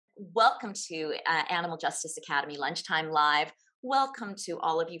welcome to Animal Justice Academy Lunchtime Live. Welcome to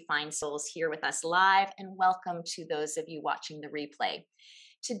all of you fine souls here with us live, and welcome to those of you watching the replay.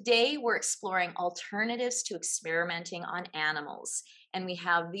 Today, we're exploring alternatives to experimenting on animals, and we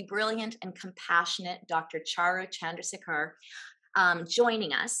have the brilliant and compassionate Dr. Charu Chandrasekera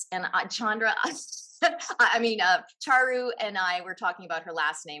joining us. And Chandra, Charu and I were talking about her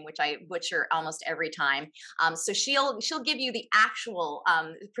last name, which I butcher almost every time. So she'll give you the actual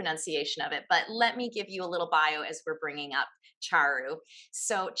pronunciation of it. But let me give you a little bio as we're bringing up Charu.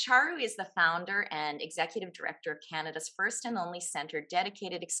 So Charu is the founder and executive director of Canada's first and only center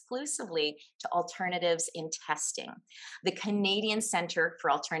dedicated exclusively to alternatives in testing, the Canadian Centre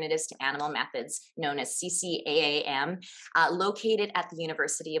for Alternatives to Animal Methods, known as CCAAM, located at the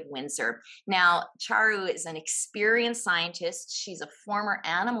University of Windsor. Now, Charu is an experienced scientist. She's a former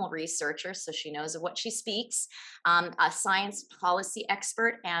animal researcher, so she knows of what she speaks, a science policy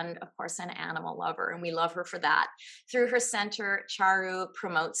expert, and of course, an animal lover, and we love her for that. Through her center, Charu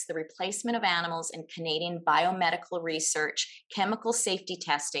promotes the replacement of animals in Canadian biomedical research, chemical safety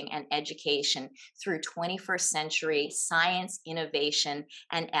testing, and education through 21st century science, innovation,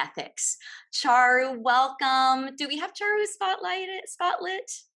 and ethics. Charu, welcome. Do we have Charu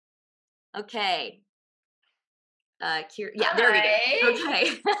spotlit? Okay. Yeah, there we go.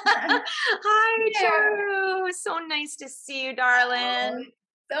 Okay. Hi, Charu. So nice to see you, darling.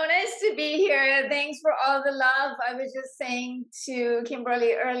 So nice to be here. Thanks for all the love. I was just saying to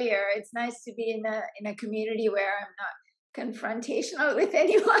Kimberly earlier, it's nice to be in a community where I'm not confrontational with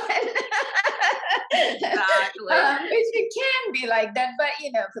anyone. Exactly. Which it can be like that, but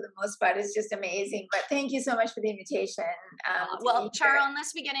for the most part, it's just amazing. But thank you so much for the invitation. Well, Charu,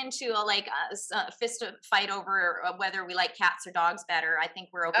 unless we get into a fist fight over whether we like cats or dogs better, I think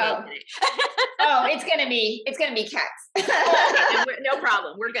we're okay today. Oh, it's gonna be cats. Okay, no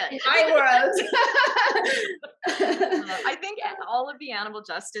problem. We're good. In my world. I think all of the animal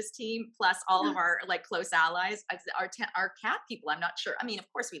justice team, plus all of our close allies, are cat people. I'm not sure. I mean, of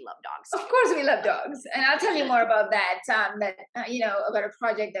course we love dogs. Of course we love dogs, and I'll tell you more about that. About a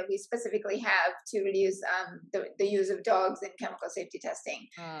project that we specifically have to reduce the use of dogs in chemical safety testing.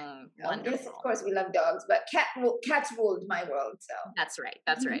 Wonderful. Yes, of course we love dogs, but cats ruled my world. So that's right.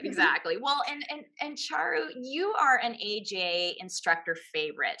 Exactly. Well, and Charu, you are an AJA instructor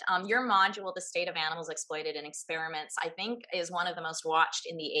favorite. Your module, The State of Animals Exploited in Experiments, I think is one of the most watched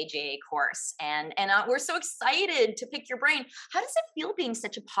in the AJA course. And we're so excited to pick your brain. How does it feel being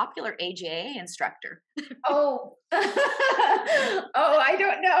such a popular AJA instructor? Oh, I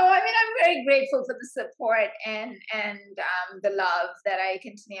don't know. I mean, I'm very grateful for the support and the love that I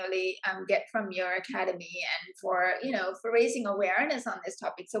continually get from your academy, and for raising awareness on this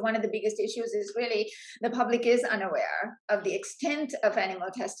topic. So one of the biggest issues is really the public is unaware of the extent of animal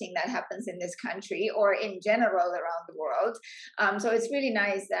testing that happens in this country or in general around the world. So it's really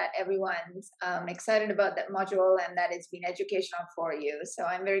nice that everyone's excited about that module and that it's been educational for you. So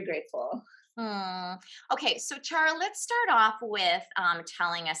I'm very grateful. Okay, so Charu, let's start off with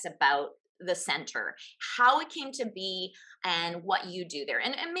telling us about the center, how it came to be, and what you do there.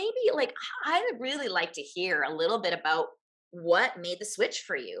 And maybe I'd really like to hear a little bit about what made the switch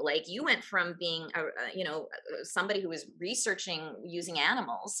for you. Like, you went from being somebody who was researching using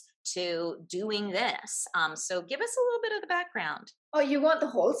animals to doing this. So give us a little bit of the background. Oh, you want the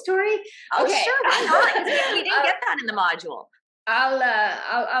whole story? Oh, okay. Sure, why not? We didn't get that in the module.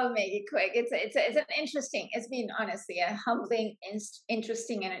 I'll make it quick. It's an interesting. It's been honestly a humbling,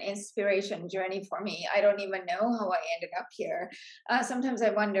 interesting, and an inspiration journey for me. I don't even know how I ended up here. Sometimes I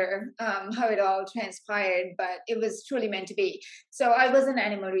wonder how it all transpired, but it was truly meant to be. So I was an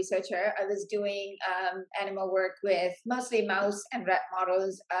animal researcher. I was doing animal work with mostly mouse and rat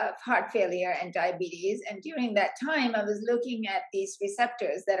models of heart failure and diabetes. And during that time, I was looking at these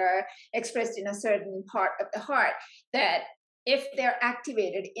receptors that are expressed in a certain part of the heart that, if they're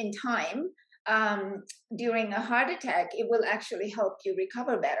activated in time during a heart attack, it will actually help you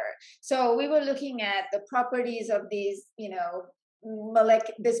recover better. So we were looking at the properties of these,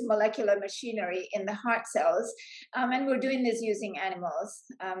 this molecular machinery in the heart cells, and we're doing this using animals,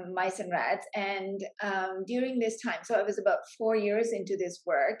 mice and rats. And during this time, so I was about 4 years into this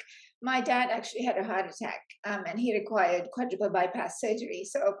work, my dad actually had a heart attack, and he required quadruple bypass surgery.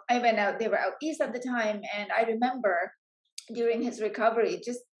 So I went out. They were out east at the time, and I remember during his recovery,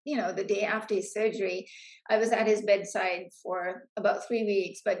 just the day after his surgery, I was at his bedside for about 3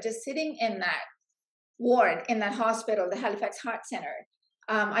 weeks, but just sitting in that ward in that hospital, the Halifax Heart Center.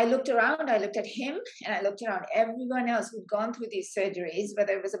 I looked around, I looked at him, and I looked around everyone else who'd gone through these surgeries,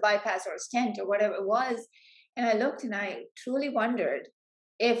 whether it was a bypass or a stent or whatever it was. And I looked and I truly wondered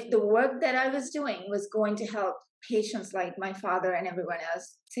if the work that I was doing was going to help patients like my father and everyone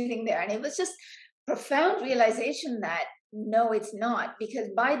else sitting there. And it was just profound realization that no, it's not. Because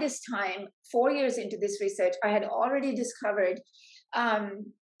by this time, 4 years into this research, I had already discovered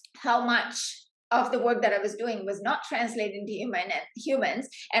how much of the work that I was doing was not translated into humans,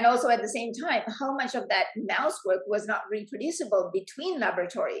 and also at the same time, how much of that mouse work was not reproducible between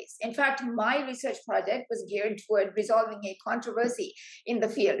laboratories. In fact, my research project was geared toward resolving a controversy in the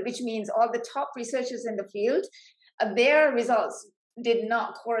field, which means all the top researchers in the field, their results did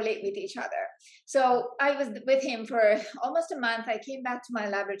not correlate with each other. So I was with him for almost a month. I came back to my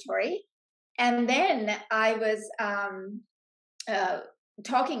laboratory, and then I was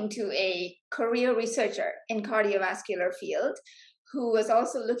talking to a career researcher in cardiovascular field who was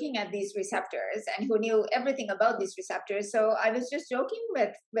also looking at these receptors and who knew everything about these receptors. So I was just joking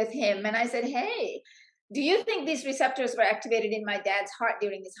with him, and I said, hey, do you think these receptors were activated in my dad's heart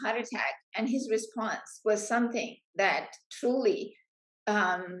during his heart attack? And his response was something that truly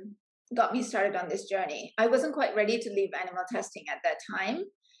got me started on this journey. I wasn't quite ready to leave animal testing at that time,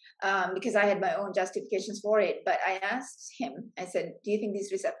 because I had my own justifications for it. But I asked him, I said, do you think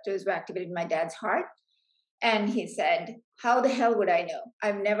these receptors were activated in my dad's heart? And he said, how the hell would I know?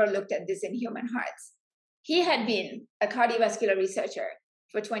 I've never looked at this in human hearts. He had been a cardiovascular researcher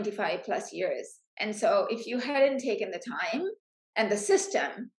for 25 plus years. And so if you hadn't taken the time, and the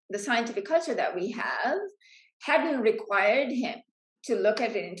system, the scientific culture that we have, hadn't required him to look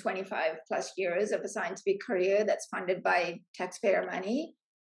at it in 25 plus years of a scientific career that's funded by taxpayer money,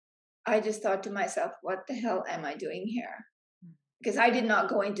 I just thought to myself, what the hell am I doing here? Because I did not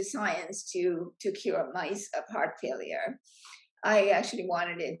go into science to cure mice of heart failure. I actually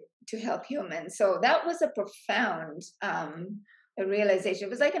wanted it to help humans. So that was a profound realization.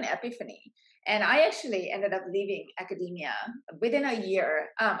 It was like an epiphany. And I actually ended up leaving academia within a year.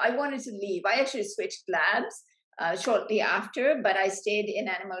 I wanted to leave. I actually switched labs shortly after, but I stayed in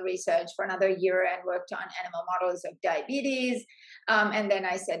animal research for another year and worked on animal models of diabetes. And then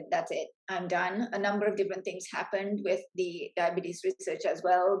I said, that's it, I'm done. A number of different things happened with the diabetes research as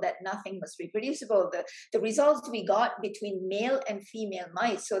well, that nothing was reproducible. The results we got between male and female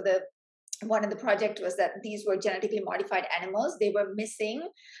mice. So one of the project was that these were genetically modified animals. They were missing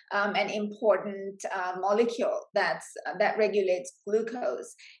an important molecule that regulates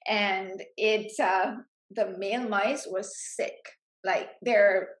glucose, and the male mice were sick. Like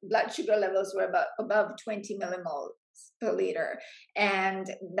their blood sugar levels were above 20 millimoles per liter, and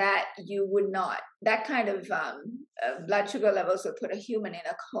that kind of blood sugar levels would put a human in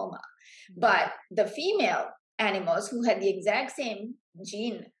a coma. But the female animals who had the exact same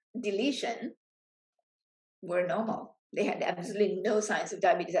gene deletion were normal. They had absolutely no signs of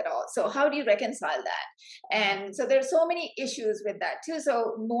diabetes at all. So how do you reconcile that? And so there's so many issues with that too.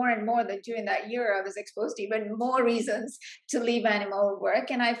 So more and more that during that year, I was exposed to even more reasons to leave animal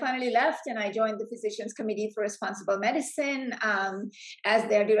work. And I finally left, and I joined the Physicians Committee for Responsible Medicine as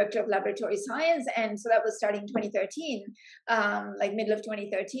their director of laboratory science. And so that was starting 2013, like middle of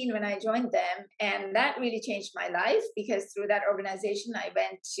 2013 when I joined them. And that really changed my life, because through that organization, I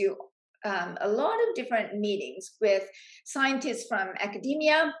went to a lot of different meetings with scientists from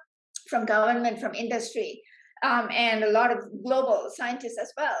academia, from government, from industry, and a lot of global scientists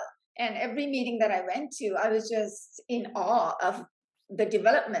as well. And every meeting that I went to, I was just in awe of the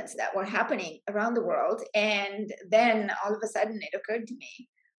developments that were happening around the world. And then all of a sudden it occurred to me,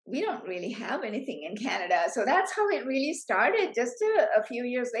 we don't really have anything in Canada. So that's how it really started, just a few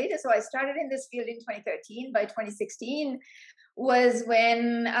years later. So I started in this field in 2013. By 2016 was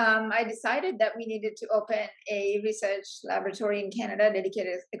when I decided that we needed to open a research laboratory in Canada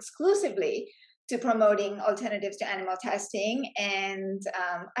dedicated exclusively to promoting alternatives to animal testing. And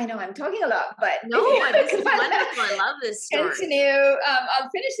I know I'm talking a lot, but no, this is wonderful. I love this story. Continue. I'll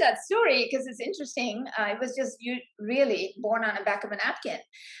finish that story because it's interesting. I was just really born on the back of a napkin.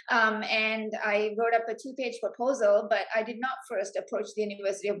 And I wrote up a 2-page proposal, but I did not first approach the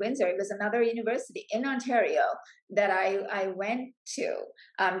University of Windsor. It was another university in Ontario that I went to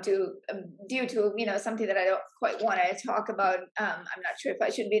due to something that I don't quite want to talk about. I'm not sure if I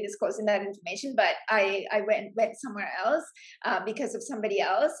should be disclosing that information, but I went somewhere else because of somebody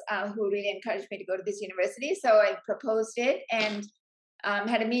else who really encouraged me to go to this university. So I proposed it and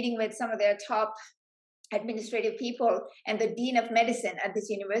had a meeting with some of their top administrative people, and the dean of medicine at this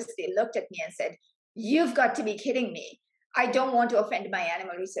university looked at me and said, "You've got to be kidding me. I don't want to offend my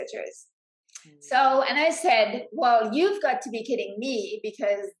animal researchers." So, and I said, well, you've got to be kidding me,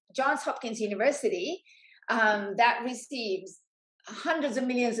 because Johns Hopkins University that receives hundreds of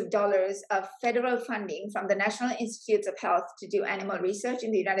millions of dollars of federal funding from the National Institutes of Health to do animal research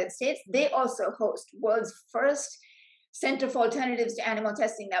in the United States. They also host world's first Center for Alternatives to Animal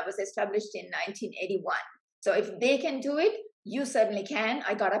Testing that was established in 1981. So if they can do it, you certainly can.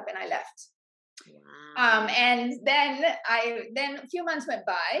 I got up and I left. Wow. And then a few months went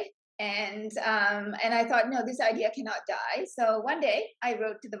by, and I thought, no, this idea cannot die. So one day I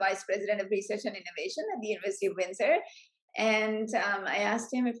wrote to the Vice President of Research and Innovation at the University of Windsor, and I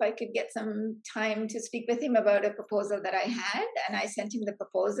asked him if I could get some time to speak with him about a proposal that I had. And I sent him the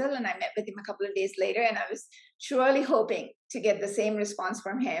proposal, and I met with him a couple of days later, and I was truly hoping to get the same response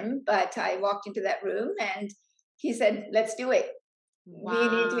from him. But I walked into that room and he said, let's do it. We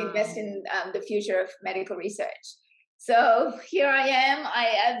need to invest Wow. in the future of medical research. So here I am.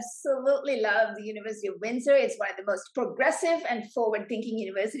 I absolutely love the University of Windsor. It's one of the most progressive and forward-thinking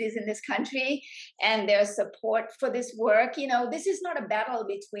universities in this country, and their support for this work. This is not a battle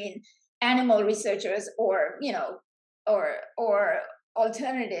between animal researchers or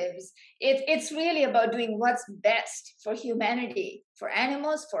alternatives. It's really about doing what's best for humanity, for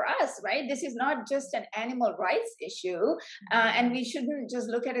animals, for us, right? This is not just an animal rights issue, and we shouldn't just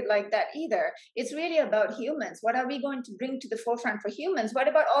look at it like that either. It's really about humans. What are we going to bring to the forefront for humans? What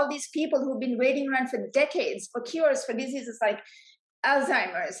about all these people who've been waiting around for decades for cures for diseases like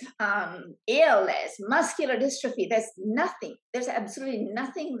Alzheimer's, ALS, muscular dystrophy? There's absolutely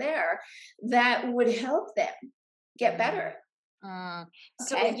nothing there that would help them get better. Mm.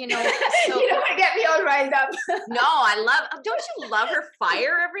 So, Okay. you You know, don't so want to get me all riled up. no, I love, don't you love her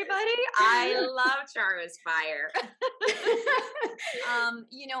fire, everybody? I love Charu's fire. And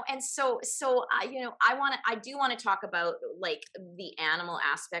I do want to talk about like the animal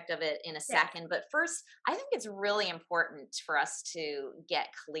aspect of it in a Yes. second, but first I think it's really important for us to get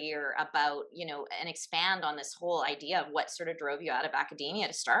clear about, and expand on this whole idea of what sort of drove you out of academia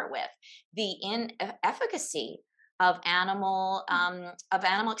to start with, the inefficacy of animal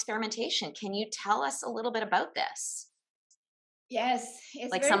experimentation. Can you tell us a little bit about this? Yes,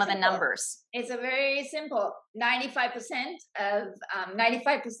 it's Like very some of the simple. numbers. It's a very simple. 95% of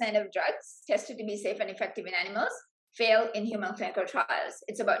drugs tested to be safe and effective in animals fail in human clinical trials.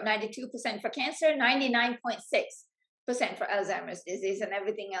 It's about 92% for cancer, 99.6% for Alzheimer's disease, and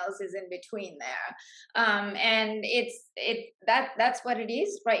everything else is in between there. And that's what it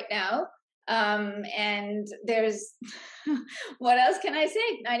is right now. And there's what else can I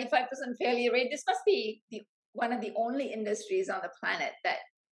say? 95% failure rate. This must be one of the only industries on the planet that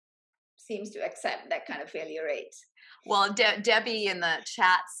seems to accept that kind of failure rate. Well, Debbie in the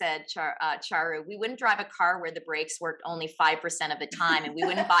chat said, Charu, we wouldn't drive a car where the brakes worked only 5% of the time, and we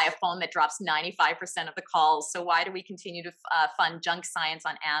wouldn't buy a phone that drops 95% of the calls. So why do we continue to fund junk science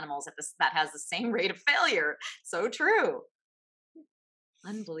on animals that has the same rate of failure? So true.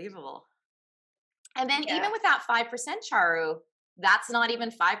 Unbelievable. And then Yeah. even with that 5%, Charu, that's not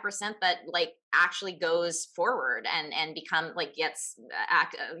even 5% that like actually goes forward and become like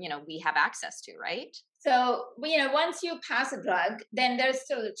we have access to, right? So, once you pass a drug, then there's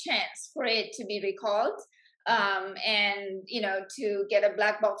still a chance for it to be recalled, and, to get a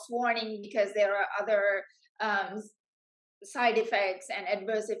black box warning because there are other um, side effects and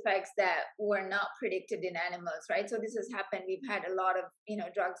adverse effects that were not predicted in animals, right? So this has happened. We've had a lot of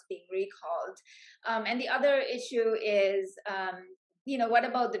drugs being recalled, and the other issue is, what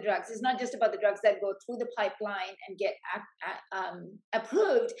about the drugs? It's not just about the drugs that go through the pipeline and get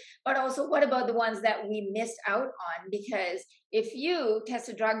approved, but also what about the ones that we missed out on? Because if you test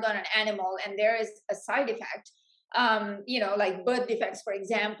a drug on an animal and there is a side effect, like birth defects, for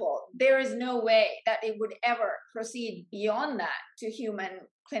example, there is no way that it would ever proceed beyond that to human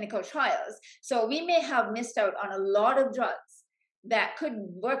clinical trials. So we may have missed out on a lot of drugs that could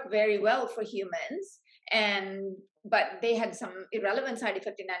work very well for humans, but they had some irrelevant side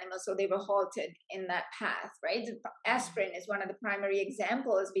effect in animals, so they were halted in that path, right? Aspirin is one of the primary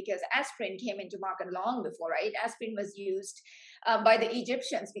examples because aspirin came into market long before, right? Aspirin was used by the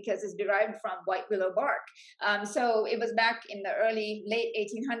Egyptians because it's derived from white willow bark. So it was back in the late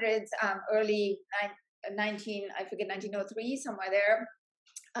 1800s, early 1903, somewhere there,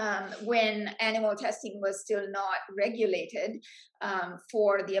 when animal testing was still not regulated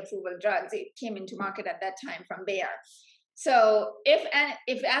for the approval drugs. It came into market at that time from Bayer. So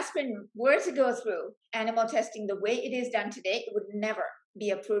if aspirin were to go through animal testing the way it is done today, it would never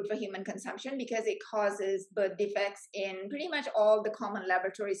be approved for human consumption because it causes birth defects in pretty much all the common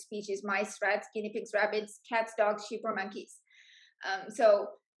laboratory species: mice, rats, guinea pigs, rabbits, cats, dogs, sheep, or monkeys. So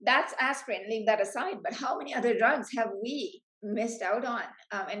that's aspirin. Leave that aside. But how many other drugs have we missed out on?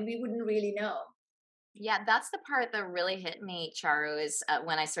 And we wouldn't really know. Yeah, that's the part that really hit me, Charu, is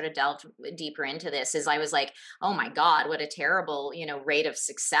when I sort of delved deeper into this, is I was like, oh my God, what a terrible, rate of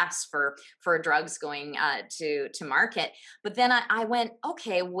success for drugs going to market. But then I went,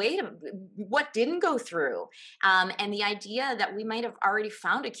 okay, what didn't go through? And the idea that we might have already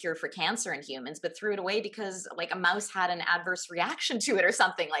found a cure for cancer in humans, but threw it away because like a mouse had an adverse reaction to it or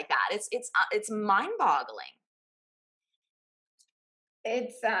something like that. It's mind-boggling.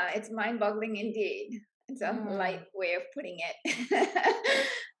 It's mind-boggling indeed. It's a light Mm. way of putting it.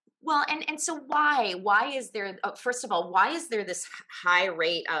 Well, and so why is there first of all, why is there this high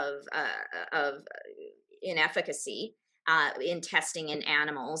rate of inefficacy in testing in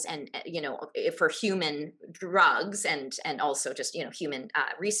animals, and for human drugs, and also just human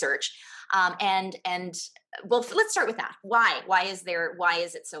research, and well, let's start with that. Why is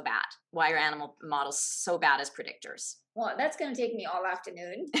it so bad? Why are animal models so bad as predictors? Well, that's going to take me all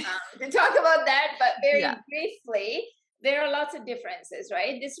afternoon to talk about that, but Yeah. very briefly, there are lots of differences,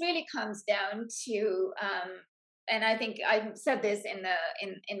 right? This really comes down to, and I think I said this in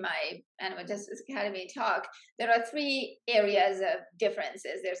my Animal Justice Academy talk. There are three areas of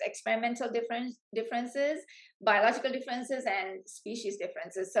differences. There's experimental differences, biological differences, and species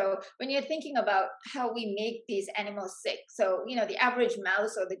differences. So when you're thinking about how we make these animals sick, so the average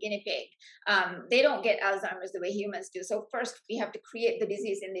mouse or the guinea pig, they don't get Alzheimer's the way humans do. So first, we have to create the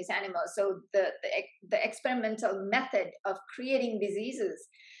disease in these animals. So the experimental method of creating diseases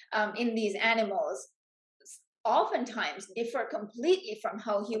in these animals oftentimes differ completely from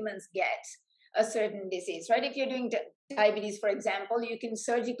how humans get a certain disease, right? If you're doing diabetes, for example, you can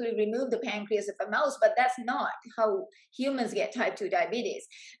surgically remove the pancreas of a mouse, but that's not how humans get type 2 diabetes.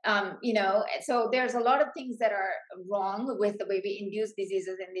 And so there's a lot of things that are wrong with the way we induce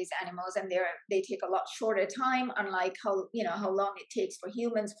diseases in these animals, and they take a lot shorter time, unlike how long it takes for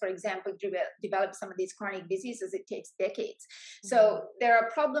humans, for example, to develop some of these chronic diseases. It takes decades. Mhm. So there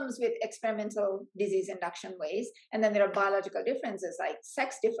are problems with experimental disease induction ways, and then there are biological differences like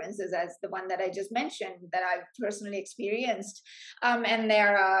sex differences, as the one that I just mentioned that I've personally experienced. And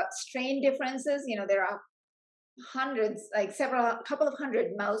there are strain differences. There are hundreds, like couple of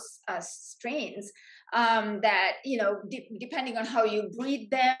hundred mouse strains that depending on how you breed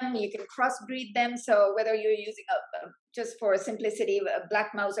them, you can crossbreed them. So whether you're using just for simplicity, a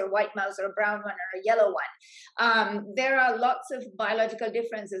black mouse or white mouse or a brown one or a yellow one, there are lots of biological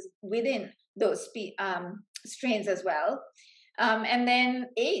differences within those strains as well. And then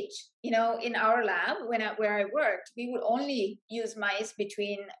age, in our lab, where I worked, we would only use mice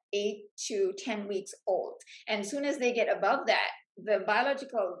between 8 to 10 weeks old. And as soon as they get above that,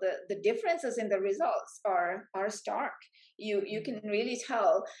 the differences in the results are stark. You can really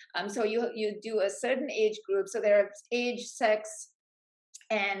tell. So you do a certain age group. So there are age, sex,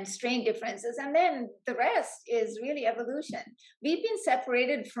 and strain differences, and then the rest is really evolution. We've been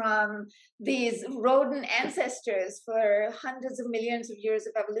separated from these rodent ancestors for hundreds of millions of years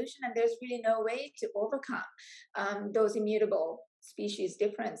of evolution, and there's really no way to overcome those immutable species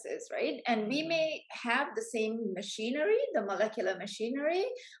differences, right? And we may have the same machinery, the molecular machinery,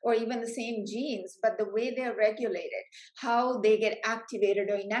 or even the same genes, but the way they're regulated, how they get activated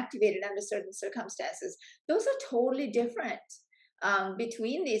or inactivated under certain circumstances, those are totally different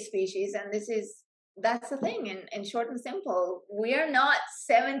between these species. And that's the thing. In short and simple, we are not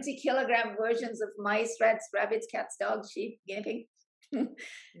 70-kilogram versions of mice, rats, rabbits, cats, dogs, sheep, guinea pig.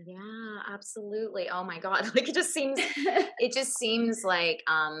 Yeah, absolutely. Oh my God. Like it just seems like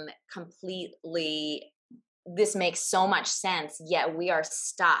completely, this makes so much sense, yet we are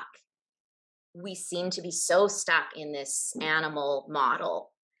stuck. We seem to be so stuck in this animal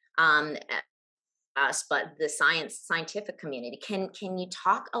model. Um us, but the scientific community. Can you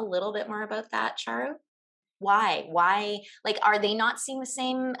talk a little bit more about that, Charu? Why, like, are they not seeing the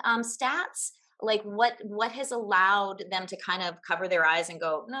same stats? Like, what has allowed them to kind of cover their eyes and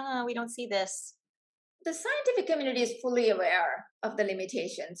go, no, no, no, we don't see this? The scientific community is fully aware of the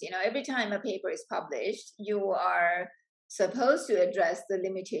limitations. Every time a paper is published, you are supposed to address the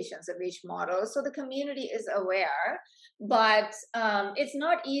limitations of each model. So the community is aware, but it's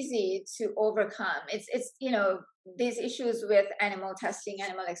not easy to overcome. It's these issues with animal testing,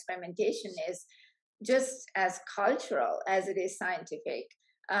 animal experimentation is just as cultural as it is scientific.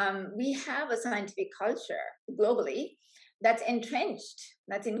 We have a scientific culture globally that's entrenched,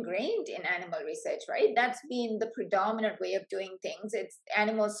 that's ingrained in animal research, right? That's been the predominant way of doing things. It's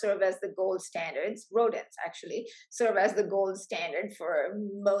animals serve as the gold standards. Rodents actually serve as the gold standard for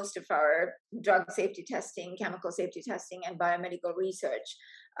most of our drug safety testing, chemical safety testing, and biomedical research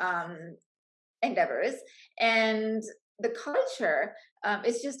endeavors. And the culture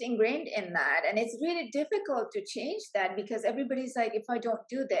is just ingrained in that, and it's really difficult to change that because everybody's like, if I don't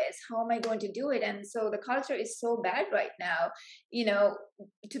do this, how am I going to do it? And so the culture is so bad right now, you know,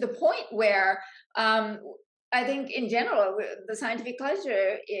 to the point where I think in general, the scientific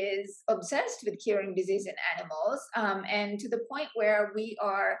culture is obsessed with curing disease in animals, and to the point where we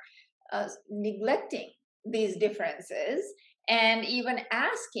are neglecting these differences and even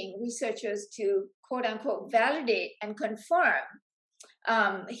asking researchers to quote unquote validate and confirm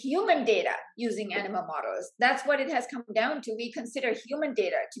human data using animal models. That's what it has come down to. We consider human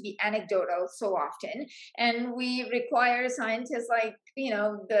data to be anecdotal so often, and we require scientists like, you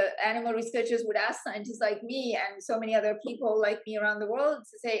know, the animal researchers would ask scientists like me and so many other people like me around the world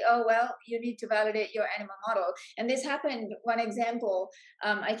to say, oh, well, you need to validate your animal model. And this happened, one example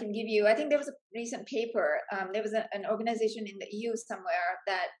I can give you, I think there was a recent paper, there was an organization in the EU somewhere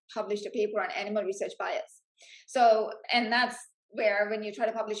that published a paper on animal research bias. So, and that's where when you try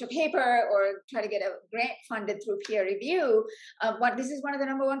to publish a paper or try to get a grant funded through peer review, this is one of the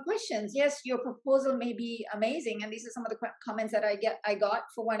number one questions. Yes, your proposal may be amazing, and these are some of the comments that I got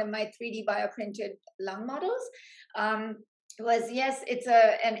for one of my 3D bioprinted lung models. Was yes, it's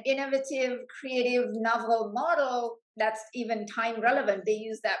an innovative, creative, novel model that's even time relevant. They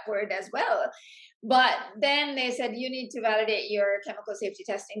use that word as well. But then they said you need to validate your chemical safety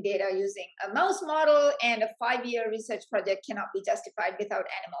testing data using a mouse model, and a 5-year research project cannot be justified without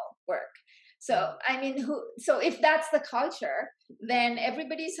animal work. So, I mean, so if that's the culture, then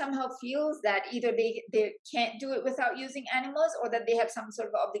everybody somehow feels that either they can't do it without using animals, or that they have some sort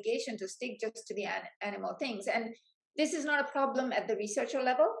of obligation to stick just to the animal things. And this is not a problem at the researcher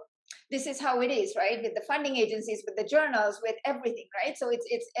level. This is how it is, right? With the funding agencies, with the journals, with everything, right? So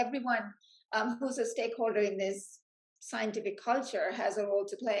it's everyone who's a stakeholder in this scientific culture has a role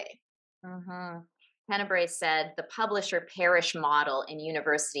to play. Mm-hmm. Tenebrae said the publisher parish model in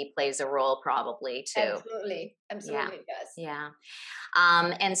university plays a role probably too. Absolutely. Absolutely it does. Yeah.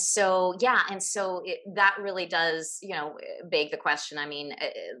 And so, that really does, beg the question. I mean,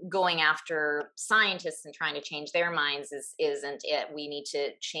 going after scientists and trying to change their minds isn't it. We need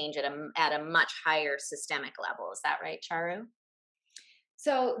to change it at a much higher systemic level. Is that right, Charu?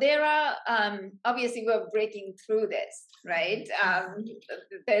 So there are, obviously we're breaking through this, right?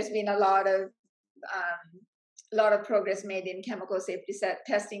 There's been a lot of progress made in chemical safety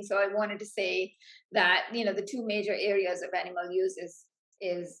testing. So I wanted to say that, the two major areas of animal use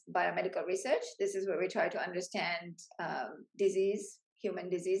is biomedical research. This is where we try to understand disease, human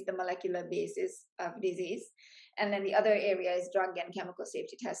disease, the molecular basis of disease. And then the other area is drug and chemical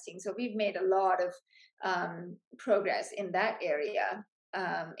safety testing. So we've made a lot of progress in that area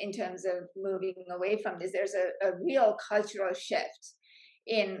in terms of moving away from this. There's a real cultural shift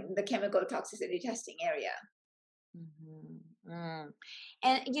in the chemical toxicity testing area. Mm-hmm. Mm.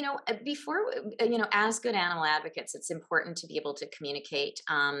 And, before, as good animal advocates, it's important to be able to communicate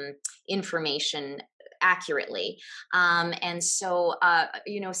information accurately. And so,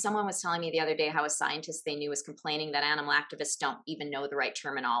 someone was telling me the other day how a scientist they knew was complaining that animal activists don't even know the right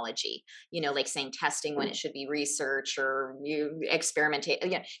terminology, like saying testing when it should be research or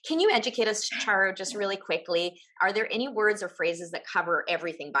experimentation. Can you educate us, Charu, just really quickly? Are there any words or phrases that cover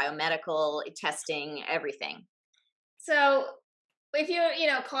everything, biomedical, testing, everything? So if you're,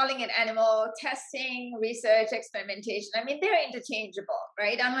 calling it animal testing, research, experimentation, I mean, they're interchangeable,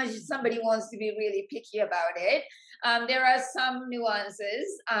 right? Unless somebody wants to be really picky about it. There are some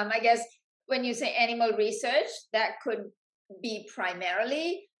nuances. I guess when you say animal research, that could be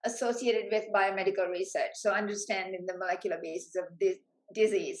primarily associated with biomedical research. So understanding the molecular basis of this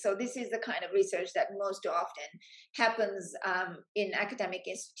disease. So this is the kind of research that most often happens in academic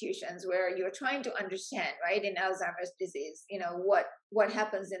institutions, where you're trying to understand, right, in Alzheimer's disease, what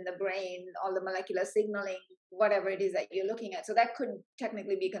happens in the brain, all the molecular signaling, whatever it is that you're looking at. So that could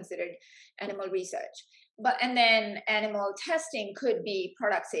technically be considered animal research. And then animal testing could be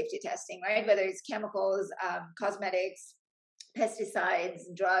product safety testing, right? Whether it's chemicals, cosmetics, pesticides,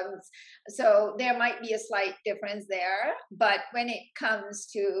 drugs. So there might be a slight difference there. But when it comes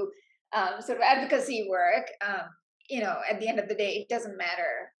to sort of advocacy work, at the end of the day, it doesn't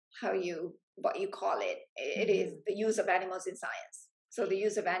matter what you call it. It is the use of animals in science. So the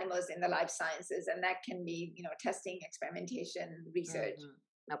use of animals in the life sciences, and that can be, testing, experimentation, research.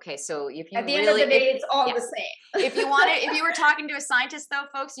 Okay, so if you at the end of the day, it's all the same. If you were talking to a scientist, though,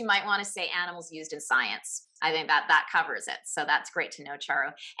 folks, you might want to say animals used in science. I think that covers it. So that's great to know,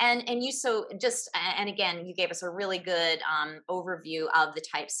 Charu. And again, you gave us a really good overview of the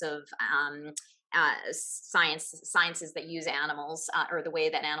types of sciences that use animals or the way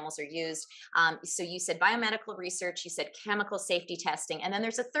that animals are used. So you said biomedical research, you said chemical safety testing, and then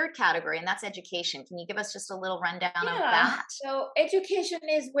there's a third category, and that's education. Can you give us just a little rundown of Yeah, that? so education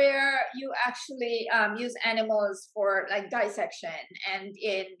is where you actually use animals for like dissection, and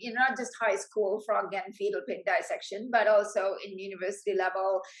in not just high school frog and fetal pig dissection, but also in university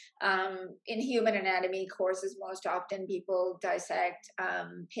level. In human anatomy courses, most often people dissect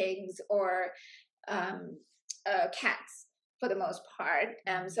pigs or um, cats for the most part.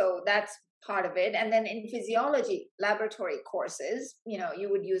 So that's part of it. And then in physiology laboratory courses, you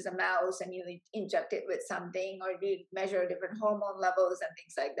would use a mouse and you would inject it with something, or you measure different hormone levels and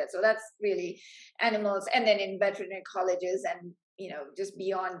things like that. So that's really animals. And then in veterinary colleges and just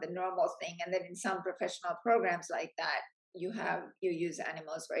beyond the normal thing. And then in some professional programs like that, you use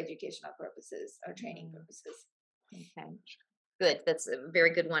animals for educational purposes or training purposes. Okay. Good. That's a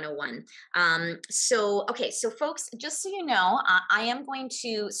very good 101. Okay. So folks, just so you know, I am going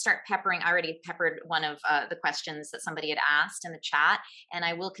to start peppering. I already peppered one of the questions that somebody had asked in the chat, and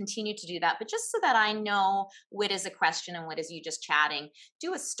I will continue to do that. But just so that I know what is a question and what is you just chatting,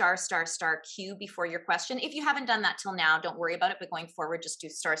 do a star, star, star Q before your question. If you haven't done that till now, don't worry about it. But going forward, just do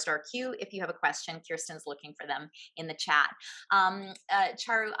star, star Q. If you have a question, Kirsten's looking for them in the chat.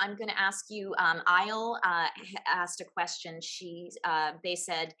 Charu, I'm going to ask you, Isle asked a question. They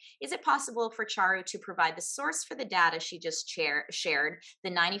said, is it possible for Charu to provide the source for the data she just shared,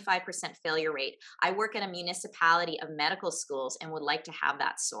 the 95% failure rate? I work at a municipality of medical schools and would like to have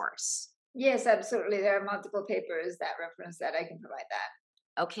that source. Yes, absolutely. There are multiple papers that reference that. I can provide that.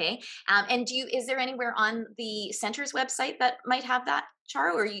 Okay. And is there anywhere on the center's website that might have that,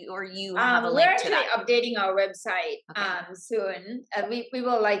 Charu, or you have a We're link to actually that? updating our website Okay. soon. We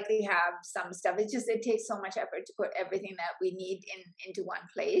will likely have some stuff. It takes so much effort to put everything that we need into one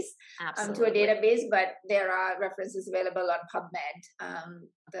place to a Absolutely. database. But there are references available on PubMed,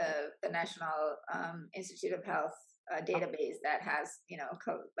 the National Institute of Health database that has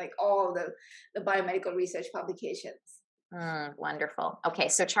like all the biomedical research publications. Wonderful. Okay,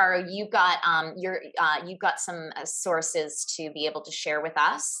 so Charu, you've got some sources to be able to share with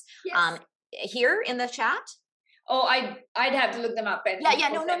us Yes. here in the chat. Oh, I'd have to look them up and Yeah,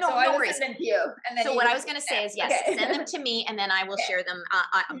 post them. no, So I no will worries. send them to you, and then So you what I can was going to yeah, say is, yes, okay. send them to me, and then I will Okay. share them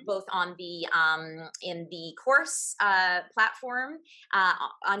both on the in the course platform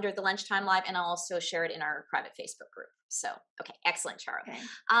under the Lunchtime Live, and I'll also share it in our private Facebook group. So, okay, excellent, Charu.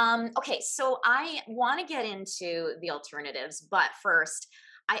 Okay. Okay, so I want to get into the alternatives, but first,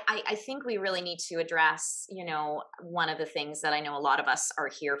 I think we really need to address, one of the things that I know a lot of us are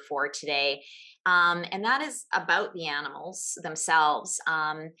here for today, and that is about the animals themselves.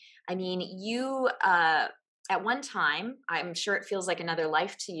 I mean, you at one time, I'm sure it feels like another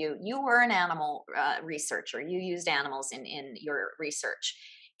life to you. You were an animal researcher. You used animals in your research.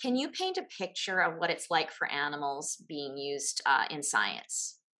 Can you paint a picture of what it's like for animals being used in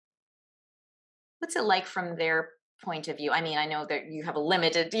science? What's it like from their point of view? I mean, I know that you have a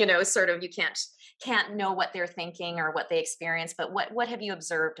limited, sort of, you can't know what they're thinking or what they experience, but what have you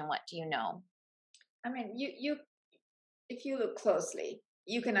observed and what do you know? I mean, you if you look closely,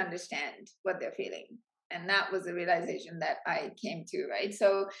 you can understand what they're feeling. And that was the realization that I came to, right?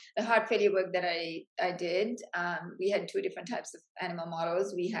 So the heart failure work that I did, we had two different types of animal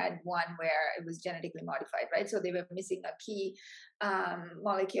models. We had one where it was genetically modified, right? So they were missing a key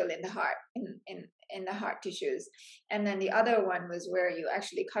molecule in the heart, in the heart tissues. And then the other one was where you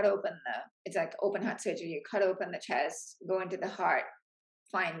actually cut open it's like open heart surgery. You cut open the chest, go into the heart,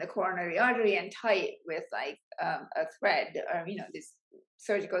 find the coronary artery and tie it with like a thread or this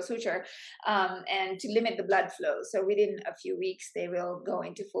surgical suture, and to limit the blood flow. So within a few weeks they will go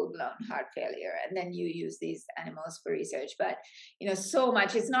into full-blown heart failure, and then you use these animals for research. But so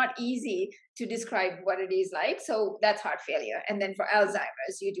much, it's not easy to describe what it is like. So that's heart failure. And then for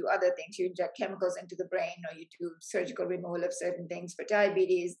Alzheimer's, you do other things. You inject chemicals into the brain, or you do surgical removal of certain things. For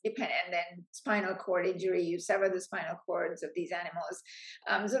diabetes, and then spinal cord injury, you sever the spinal cords of these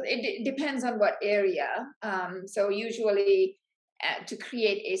animals. So it depends on what area. So usually to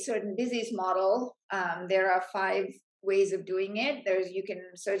create a certain disease model, there are 5 ways of doing it. You can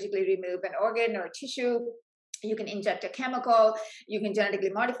surgically remove an organ or tissue. You can inject a chemical. You can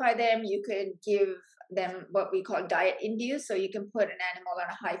genetically modify them. You could give them what we call diet induced. So you can put an animal on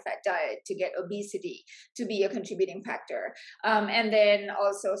a high fat diet to get obesity to be a contributing factor. And then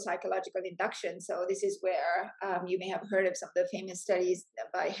also psychological induction. So this is where you may have heard of some of the famous studies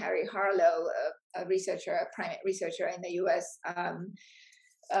by Harry Harlow, a researcher, a primate researcher in the US,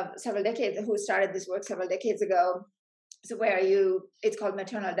 who started this work several decades ago. So it's called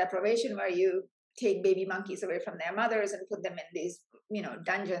maternal deprivation, where you take baby monkeys away from their mothers and put them in these,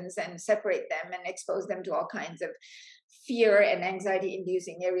 dungeons and separate them and expose them to all kinds of fear and anxiety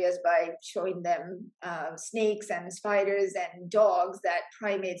inducing areas by showing them snakes and spiders and dogs that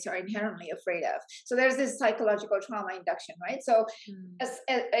primates are inherently afraid of. So there's this psychological trauma induction, right? So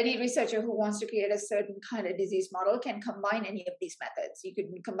any researcher who wants to create a certain kind of disease model can combine any of these methods. You could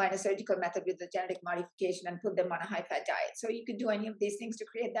combine a surgical method with a genetic modification and put them on a high fat diet. So you could do any of these things to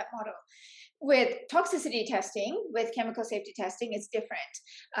create that model. With toxicity testing, with chemical safety testing, it's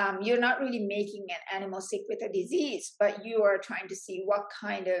different. You're not really making an animal sick with a disease, but you are trying to see what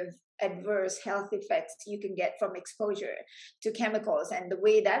kind of adverse health effects you can get from exposure to chemicals. And the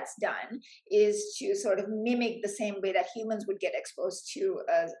way that's done is to sort of mimic the same way that humans would get exposed to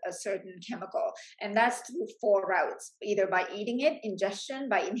a certain chemical. And that's through 4 routes, either by eating it, ingestion,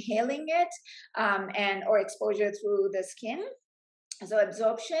 by inhaling it, or exposure through the skin. So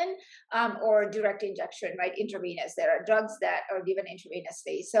absorption or direct injection, right? Intravenous. There are drugs that are given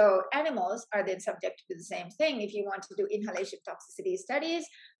intravenously. So animals are then subject to the same thing. If you want to do inhalation toxicity studies,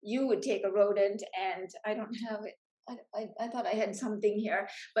 you would take a rodent, and I don't have it. I thought I had something here,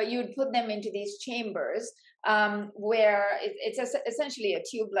 but you would put them into these chambers where it's essentially a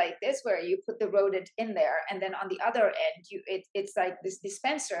tube like this, where you put the rodent in there, and then on the other end, it's like this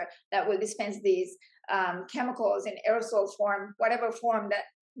dispenser that will dispense these chemicals in aerosol form, whatever form that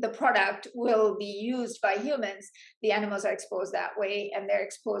the product will be used by humans. The animals are exposed that way, and they're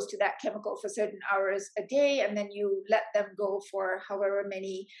exposed to that chemical for certain hours a day, and then you let them go for however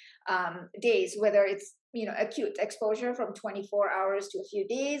many days, whether it's acute exposure from 24 hours to a few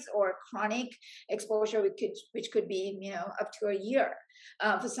days, or chronic exposure, which could be up to a year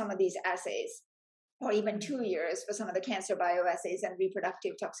for some of these assays, or even 2 years for some of the cancer bioassays and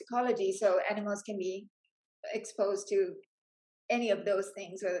reproductive toxicology. So animals can be exposed to any of those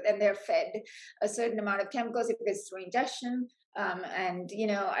things, and they're fed a certain amount of chemicals if it's through ingestion.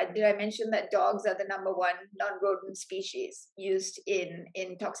 Did I mention that dogs are the number 1 non-rodent species used in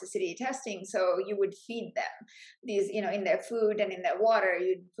toxicity testing? So you would feed them these, in their food and in their water.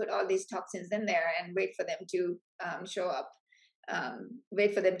 You'd put all these toxins in there and wait for them to show up.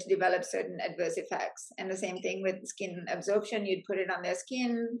 Wait for them to develop certain adverse effects. And the same thing with skin absorption. You'd put it on their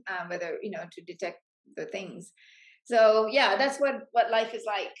skin, whether to detect the things. So yeah, that's what life is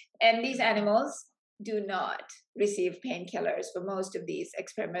like. And these animals do not receive painkillers for most of these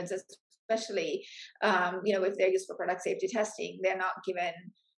experiments, especially if they're used for product safety testing. They're not given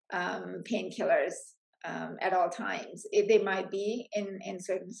painkillers at all times. They might be in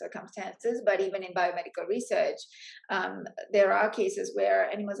certain circumstances, but even in biomedical research, there are cases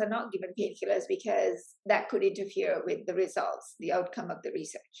where animals are not given painkillers because that could interfere with the results, the outcome of the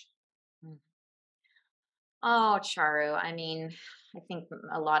research. Oh, Charu. I mean, I think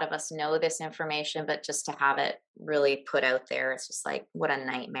a lot of us know this information, but just to have it really put out there, it's just like, what a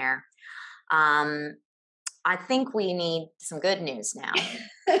nightmare. I think we need some good news now.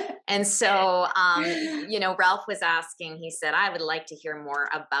 And so, Ralph was asking, he said, I would like to hear more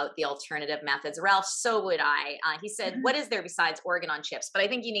about the alternative methods. Ralph, so would I. He said, what is there besides organ on chips? But I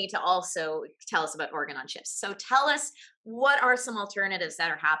think you need to also tell us about organ on chips. So tell us, what are some alternatives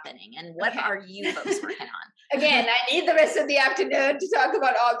that are happening, and what are you folks working on? Again, I need the rest of the afternoon to talk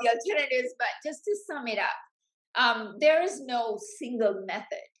about all the alternatives, but just to sum it up, there is no single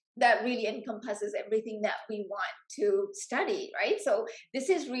method that really encompasses everything that we want to study, right? So this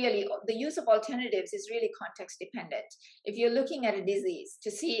is really, the use of alternatives is really context dependent. If you're looking at a disease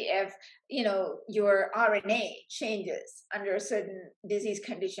to see if, your RNA changes under a certain disease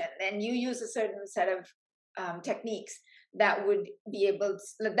condition, then you use a certain set of techniques that would be able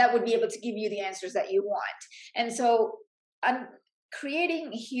to give you the answers that you want. And so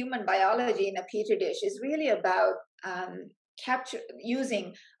creating human biology in a petri dish is really about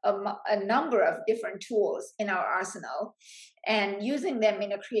using a number of different tools in our arsenal and using them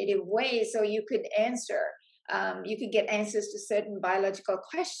in a creative way, so you could get answers to certain biological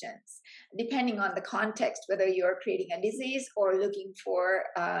questions depending on the context, whether you're creating a disease or looking for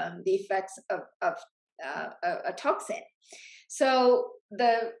the effects of a toxin. So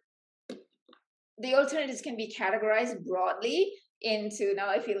the alternatives can be categorized broadly into, now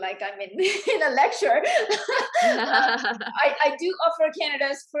I feel like I'm in a lecture. I do offer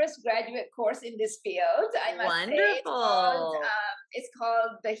Canada's first graduate course in this field. I must Wonderful. say it's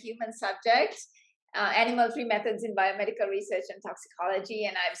called The Human Subject, Animal-Free Methods in Biomedical Research and Toxicology.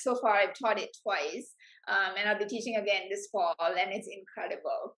 And I've taught it twice. And I'll be teaching again this fall, and it's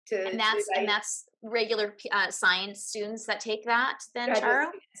incredible. And that's regular science students that take that, then, Charu?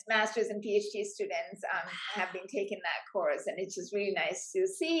 master's and PhD students have been taking that course, and it's just really nice to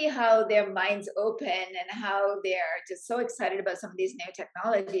see how their minds open and how they're just so excited about some of these new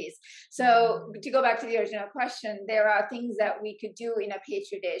technologies. So to go back to the original question, there are things that we could do in a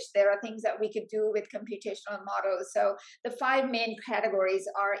petri dish. There are things that we could do with computational models. So the 5 main categories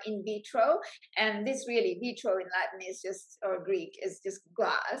are in vitro, and this really, vitro in Latin is just, or Greek is just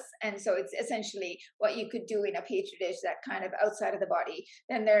glass, and so it's essentially what you could do in a petri dish, that kind of outside of the body.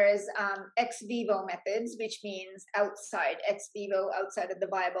 Then there is ex vivo methods, which means outside, ex vivo, outside of the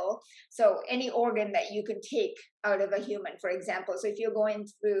Bible. So any organ that you can take out of a human, for example. So if you're going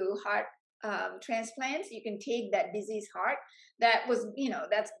through heart transplants, you can take that diseased heart that was,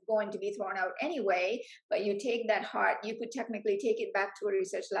 that's going to be thrown out anyway, but you take that heart, you could technically take it back to a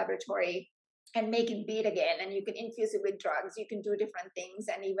research laboratory and make it beat again, and you can infuse it with drugs, you can do different things,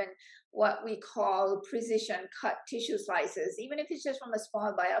 and even what we call precision cut tissue slices. Even if it's just from a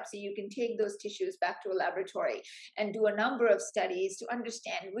small biopsy, you can take those tissues back to a laboratory and do a number of studies to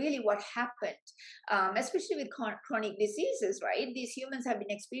understand really what happened, especially with chronic diseases, right? These humans have been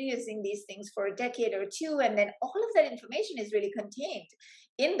experiencing these things for a decade or two, and then all of that information is really contained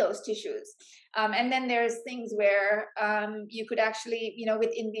in those tissues. And then there's things where you could actually,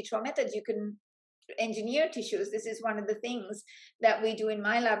 with in vitro methods, you can engineer tissues. This is one of the things that we do in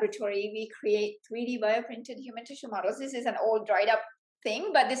my laboratory. We create 3D bioprinted human tissue models. This is an old dried up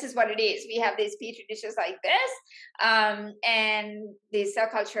thing, but this is what it is. We have these petri dishes like this, and the cell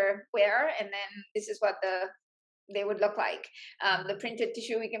culture ware, and then this is what they would look like. The printed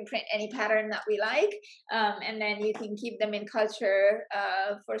tissue, we can print any pattern that we like, and then you can keep them in culture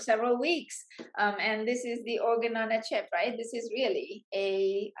for several weeks. And this is the organ on a chip, right? This is really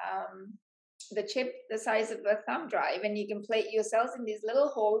the chip the size of a thumb drive, and you can plate your cells in these little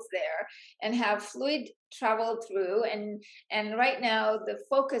holes there and have fluid travel through. And right now the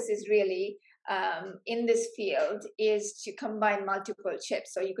focus is really in this field is to combine multiple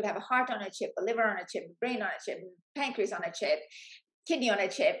chips. So you could have a heart on a chip, a liver on a chip, a brain on a chip, pancreas on a chip, kidney on a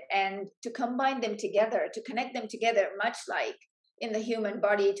chip, and to combine them together, to connect them together, much like in the human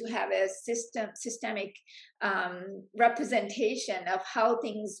body, to have a systemic representation of how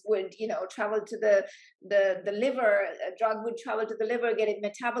things would, travel to the liver. A drug would travel to the liver, get it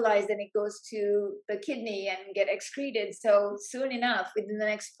metabolized, and it goes to the kidney and get excreted. So soon enough, within the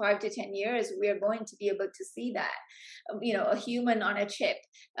next 5 to 10 years, we are going to be able to see that, a human on a chip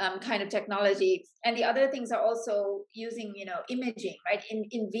kind of technology. And the other things are also using, imaging, right,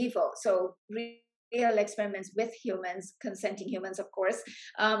 in vivo. So real experiments with humans, consenting humans, of course,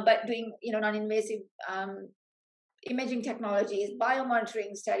 but doing, non-invasive imaging technologies,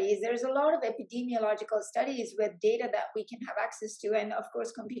 biomonitoring studies. There's a lot of epidemiological studies with data that we can have access to, and of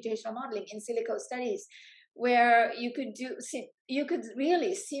course, computational modeling, in silico studies, where you could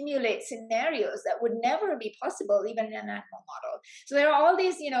really simulate scenarios that would never be possible even in an animal model. So there are all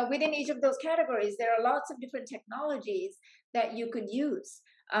these, within each of those categories, there are lots of different technologies that you could use.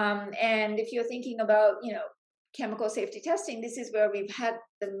 And if you're thinking about, chemical safety testing, this is where we've had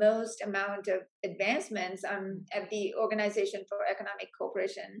the most amount of advancements at the Organization for Economic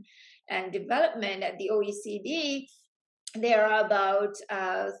Cooperation and Development, at the OECD. There are about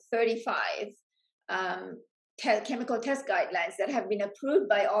 35 chemical test guidelines that have been approved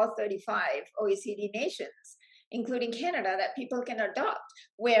by all 35 OECD nations, including Canada, that people can adopt,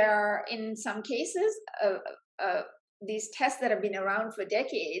 where in some cases, these tests that have been around for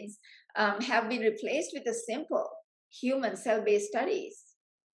decades have been replaced with a simple human cell-based studies.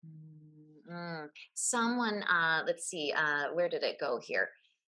 Someone, let's see, where did it go here?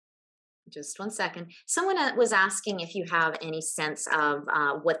 Just one second. Someone was asking if you have any sense of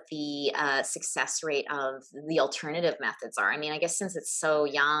what the success rate of the alternative methods are. I mean, I guess since it's so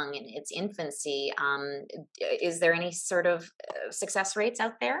young in its infancy, is there any sort of success rates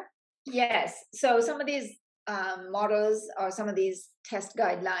out there? Yes. So some of these models, or some of these test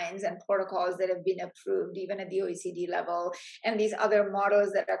guidelines and protocols that have been approved even at the OECD level, and these other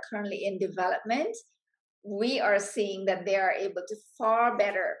models that are currently in development, we are seeing that they are able to far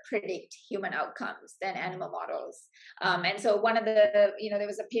better predict human outcomes than animal models. And so one of the, there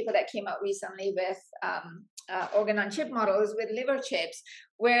was a paper that came out recently with organ on chip models with liver chips,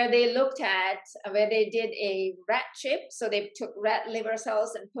 where they did a rat chip. So they took rat liver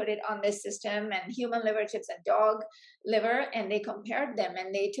cells and put it on this system, and human liver chips and dog liver, and they compared them,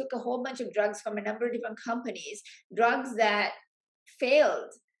 and they took a whole bunch of drugs from a number of different companies, drugs that failed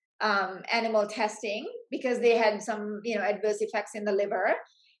animal testing because they had some, adverse effects in the liver,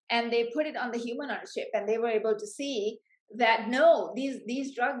 and they put it on the human on a chip, and they were able to see that no,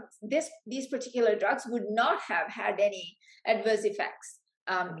 these drugs, these particular drugs would not have had any adverse effects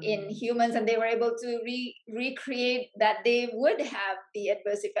in Mm. humans, and they were able to recreate that they would have the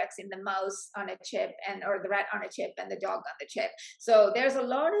adverse effects in the mouse on a chip, and or the rat on a chip and the dog on the chip. So there's a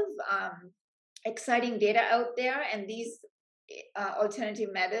lot of exciting data out there, and these alternative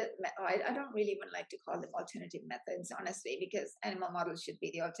I don't really even like to call them alternative methods, honestly, because animal models should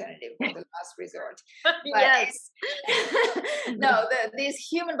be the alternative or the last resort. But Yes. no, these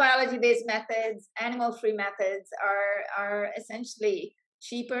human biology based methods, animal free methods, are essentially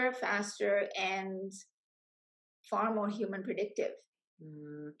cheaper, faster, and far more human predictive.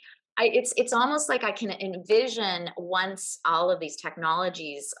 Mm. It's almost like I can envision once all of these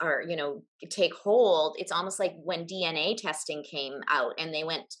technologies are, take hold. It's almost like when DNA testing came out and they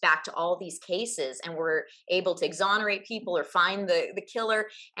went back to all these cases and were able to exonerate people or find the killer.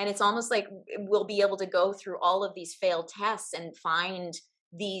 And it's almost like we'll be able to go through all of these failed tests and find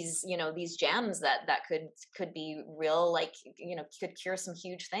these gems that could be real, like, could cure some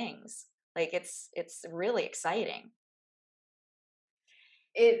huge things. Like it's really exciting.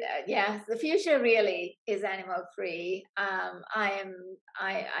 Yeah, the future really is animal free. I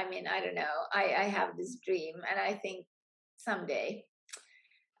mean, I don't know, I have this dream, and I think someday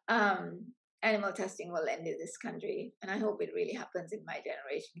um animal testing will end in this country, and I hope it really happens in my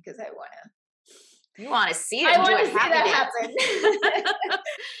generation, because You want to see it I and do want a to see happy that dance. happen.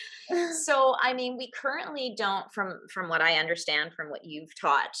 So, I mean, we currently don't, from what I understand, from what you've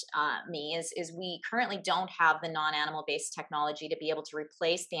taught me, is we currently don't have the non-animal based technology to be able to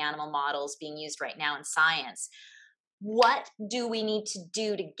replace the animal models being used right now in science. What do we need to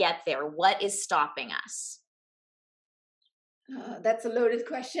do to get there? What is stopping us? That's a loaded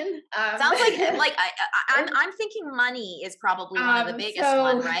question. Sounds like I'm thinking money is probably one of the biggest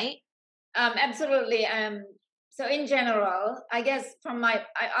one, So right? absolutely. So in general, I guess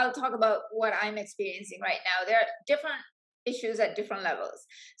I'll talk about what I'm experiencing right now. There are different issues at different levels.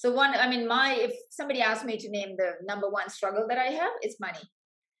 So one, I mean, if somebody asked me to name the number one struggle that I have, it's money.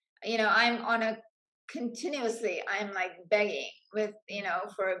 I'm on a continuously, I'm like begging with,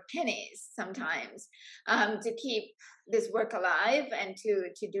 for pennies sometimes, to keep this work alive and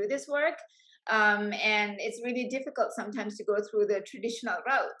to do this work. And it's really difficult sometimes to go through the traditional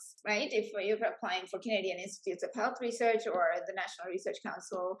routes, right? If you're applying for Canadian Institutes of Health Research or the National Research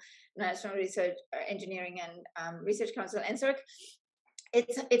Council, National Research Engineering and Research Council, NSERC,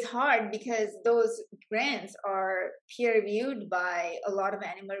 it's hard because those grants are peer reviewed by a lot of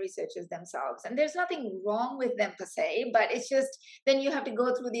animal researchers themselves, and there's nothing wrong with them per se, but it's just then you have to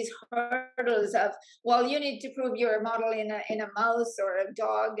go through these hurdles of, well, you need to prove your model in a mouse or a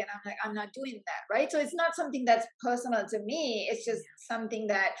dog, and I'm like, I'm not doing that, right? So it's not something that's personal to me, it's just something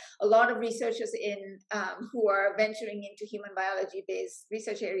that a lot of researchers who are venturing into human biology based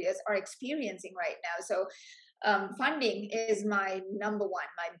research areas are experiencing right now. So funding is my number one,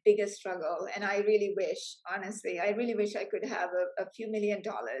 my biggest struggle. And I really wish, honestly, I really wish I could have a few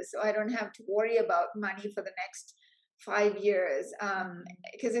 $1,000,000 so I don't have to worry about money for the next 5 years,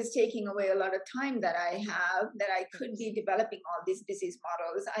 because it's taking away a lot of time that I have, that I could be developing all these disease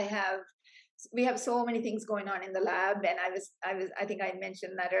models. We have so many things going on in the lab, and I think I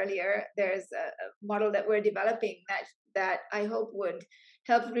mentioned that earlier. There's a model that we're developing that I hope would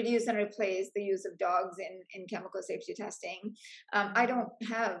help reduce and replace the use of dogs in chemical safety testing. I don't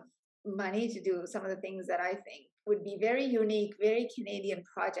have money to do some of the things that I think would be very unique, very Canadian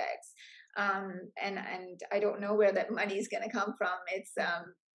projects, and I don't know where that money is going to come from.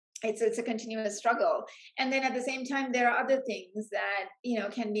 It's a continuous struggle. And then at the same time, there are other things that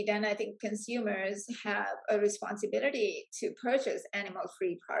can be done. I think consumers have a responsibility to purchase animal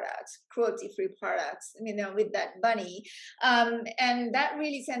free products, cruelty free products, with that money, and that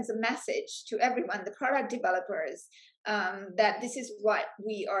really sends a message to everyone, the product developers, that this is what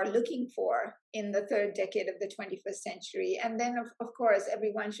we are looking for in the third decade of the 21st century. And then, of course,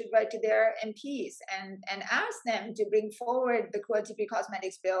 everyone should write to their MPs and ask them to bring forward the cruelty-free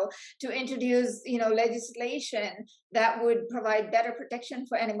cosmetics bill, to introduce, legislation that would provide better protection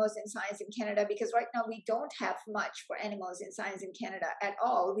for animals in science in Canada, because right now we don't have much for animals in science in Canada at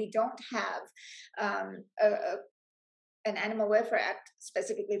all. We don't have an animal welfare act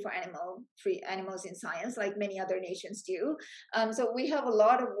specifically for animals in science like many other nations do. So we have a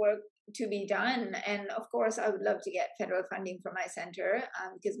lot of work to be done, and of course I would love to get federal funding for my center,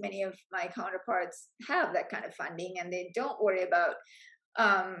 because many of my counterparts have that kind of funding and they don't worry about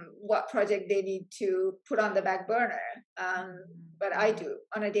what project they need to put on the back burner. But I do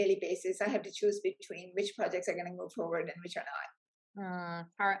on a daily basis. I have to choose between which projects are going to move forward and which are not.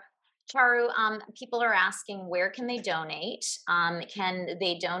 Charu, people are asking, where can they donate? Can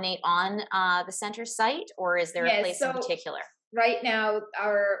they donate on the center site, or is there a Yes, place in so particular? right now,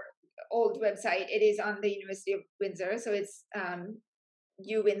 our old website, it is on the University of Windsor. So it's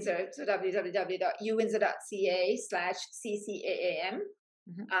uwindsor, so www.uwindsor.ca/CCAAM.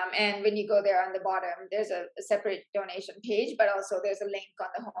 And when you go there on the bottom, there's a separate donation page, but also there's a link on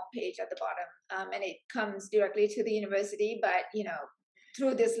the home page at the bottom. And it comes directly to the university, but,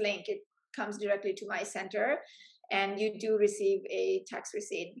 through this link, it comes directly to my center. And you do receive a tax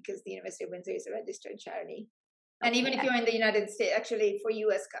receipt because the University of Windsor is a registered charity. And even if you're in the United States, actually for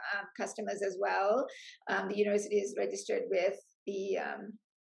U.S. Customers as well, the university is registered with the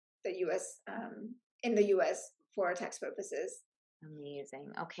U.S. In the U.S. for tax purposes.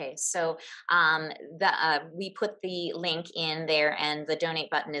 Amazing. Okay, so we put the link in there, and the donate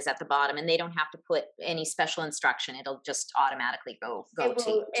button is at the bottom, and they don't have to put any special instruction. It'll just automatically go to you folks.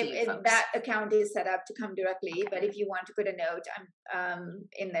 That account is set up to come directly, but if you want to put a note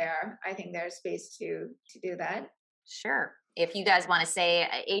in there, I think there's space to do that. Sure. If you guys want to say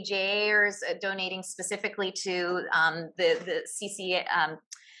AJAers donating specifically to the CC.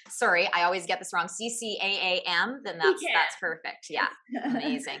 Sorry, I always get this wrong. CCAAM, then that's perfect. Yeah,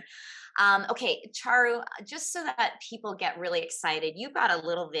 amazing. Okay, Charu, just so that people get really excited, you've got a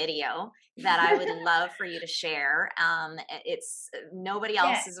little video that I would love for you to share. It's nobody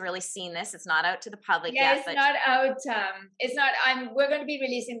else has really seen this. It's not out to the public yet. It's not out. It's not. We're going to be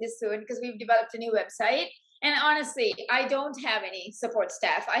releasing this soon because we've developed a new website. And honestly, I don't have any support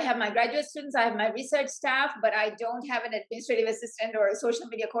staff. I have my graduate students, I have my research staff, but I don't have an administrative assistant or a social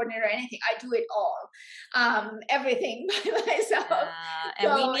media coordinator or anything. I do it all, everything by myself. And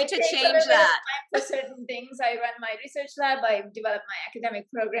so we need to change that. For certain things, I run my research lab, I develop my academic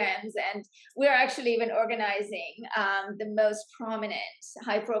programs, and we're actually even organizing the most prominent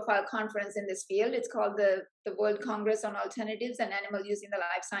high-profile conference in this field. It's called the World Congress on Alternatives and Animal Use in the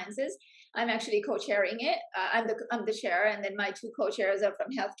Life Sciences. I'm actually co-chairing it. I'm the chair, and then my two co-chairs are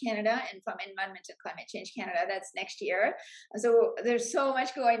from Health Canada and from Environment and Climate Change Canada. That's next year. So there's so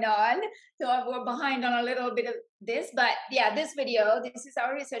much going on. So we're behind on a little bit of this, but yeah, this video, this is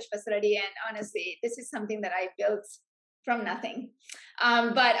our research facility, and honestly, this is something that I built from nothing.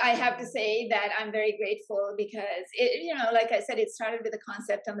 But I have to say that I'm very grateful because it, like I said, it started with a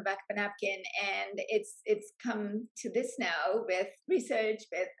concept on the back of a napkin, and it's come to this now with research,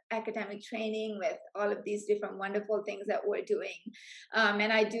 with academic training, with all of these different wonderful things that we're doing.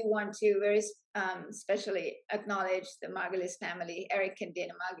 And I do want to very specially acknowledge the Margulis family. Eric and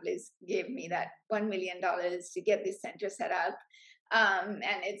Dana Margulis gave me that $1 million to get this center set up. And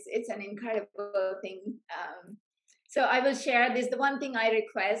it's an incredible thing. So I will share this. The one thing I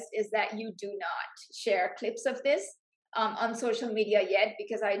request is that you do not share clips of this on social media yet,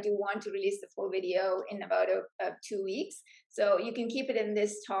 because I do want to release the full video in about 2 weeks. So you can keep it in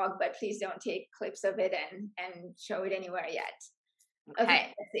this talk, but please don't take clips of it and show it anywhere yet.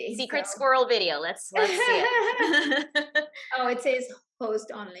 Okay, let's see. Secret squirrel video. Let's see it. Oh, it says host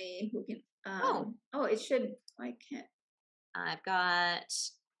only. Who can? Oh, it should. I can't. I've got.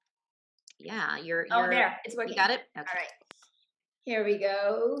 Yeah, you're there. It's working. You got it? Okay. All right. Here we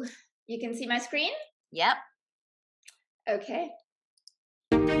go. You can see my screen? Yep. Okay.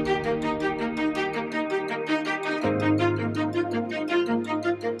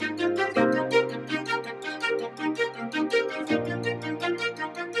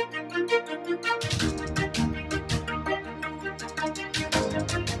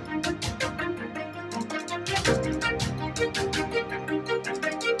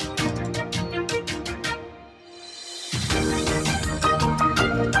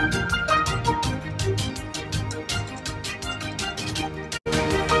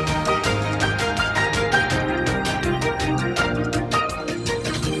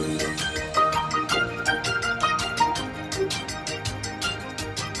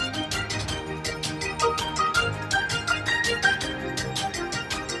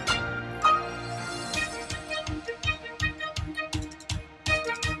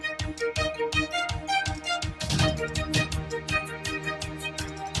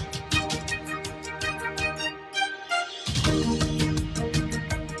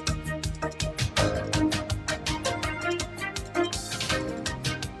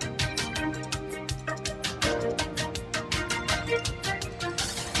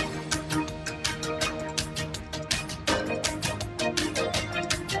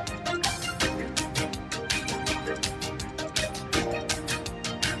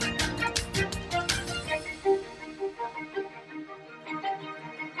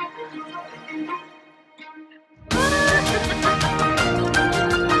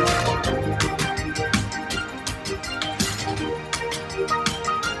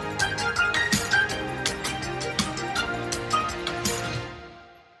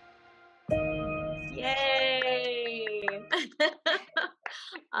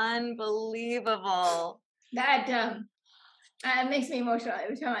 Unbelievable. That makes me emotional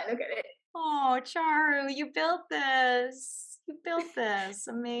every time I look at it. Oh, Charu, you built this. You built this.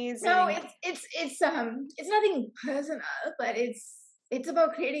 No, Amazing. it's nothing personal, but it's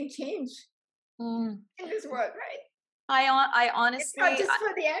about creating change Mm. in this world, right? I It's not honestly, just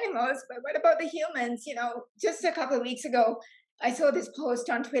for the animals, but what about the humans? Just a couple of weeks ago, I saw this post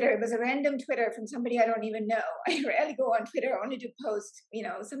on Twitter. It was a random Twitter from somebody I don't even know. I rarely go on Twitter only to post,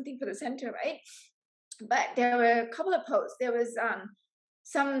 something for the center, right? But there were a couple of posts. There was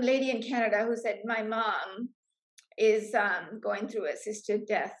some lady in Canada who said, "My mom is going through assisted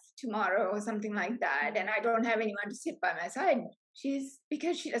death tomorrow," or something like that, and I don't have anyone to sit by my side.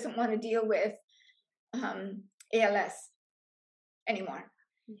 Because she doesn't want to deal with ALS anymore.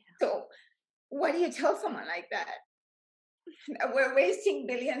 yeah, So, what do you tell someone like that? We're wasting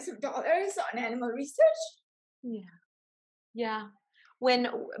billions of dollars on animal research? yeah, yeah. When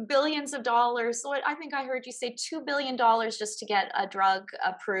billions of dollars, so I think I heard you say $2 billion just to get a drug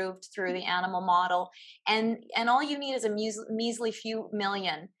approved through the animal model, and all you need is a measly few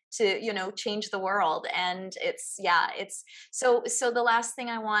million to change the world. And it's, yeah, it's so the last thing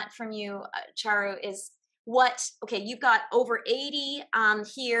I want from you, Charu, is what, okay, you've got over 80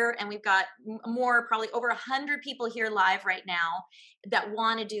 here, and we've got more, probably over 100 people here live right now that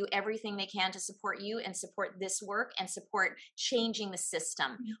want to do everything they can to support you and support this work and support changing the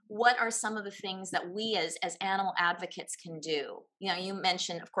system. What are some of the things that we as animal advocates can do? You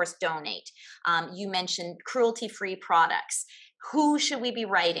mentioned, of course, donate. You mentioned cruelty free products. Who should we be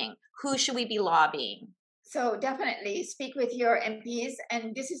writing? Who should we be lobbying? So definitely speak with your MPs,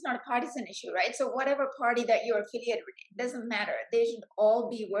 and this is not a partisan issue, right? So whatever party that you're affiliated with, it doesn't matter. They should all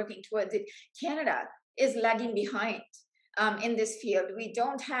be working towards it. Canada is lagging behind in this field. We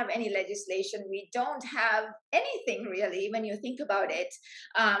don't have any legislation. We don't have anything really, when you think about it,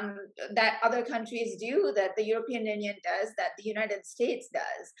 um, that other countries do, that the European Union does, that the United States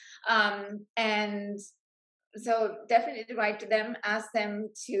does. And so definitely write to them, ask them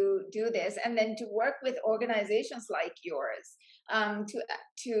to do this, and then to work with organizations like yours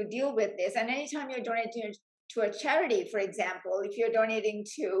to deal with this. And anytime you're donating to a charity, for example, if you're donating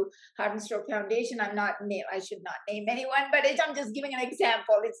to Heart and Stroke Foundation, I should not name anyone, but I'm just giving an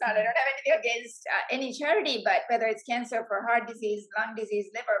example. It's not, I don't have anything against any charity, but whether it's cancer, for heart disease, lung disease,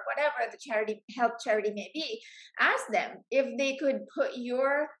 liver, whatever the charity, health charity may be, ask them if they could put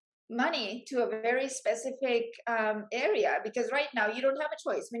your money to a very specific area, because right now you don't have a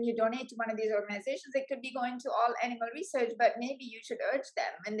choice. When you donate to one of these organizations, it could be going to all animal research, but maybe you should urge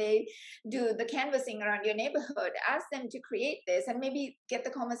them when they do the canvassing around your neighborhood, ask them to create this and maybe get the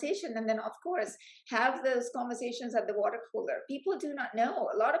conversation, and then of course have those conversations at the water cooler. People do not know.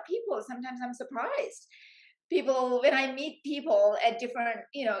 A lot of people, sometimes I'm surprised, people, when I meet people at different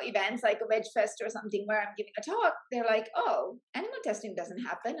events like a veg fest or something where I'm giving a talk, they're like, "Oh, animal testing doesn't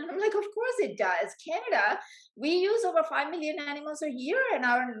happen." And I'm like, "Of course it does. Canada, we use over 5 million animals a year, and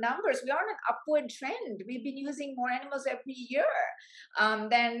our numbers, we are on an upward trend. We've been using more animals every year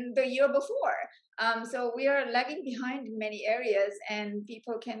than the year before. So we are lagging behind in many areas, and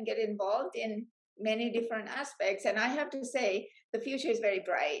people can get involved in many different aspects. And I have to say, the future is very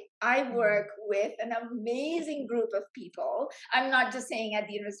bright. I work with an amazing group of people. I'm not just saying at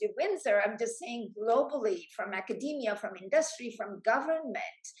the University of Windsor, I'm just saying globally, from academia, from industry, from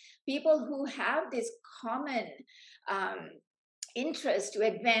government, people who have this common interest to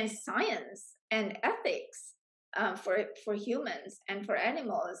advance science and ethics for humans and for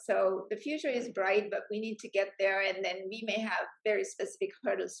animals. So the future is bright, but we need to get there, and then we may have very specific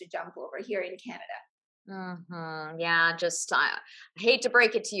hurdles to jump over here in Canada. Yeah, just I hate to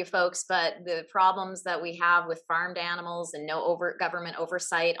break it to you folks, but the problems that we have with farmed animals and no government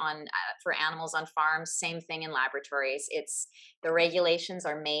oversight on for animals on farms, same thing in laboratories. It's the regulations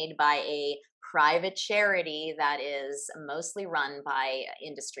are made by a private charity that is mostly run by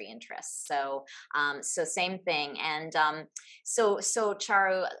industry interests. So same thing. And so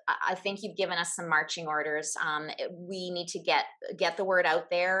Charu, I think you've given us some marching orders. We need to get the word out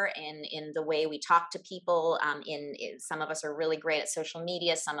there in the way we talk to people. Some of us are really great at social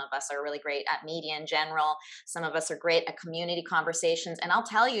media. Some of us are really great at media in general. Some of us are great at community conversations. And I'll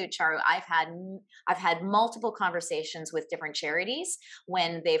tell you, Charu, I've had multiple conversations with different charities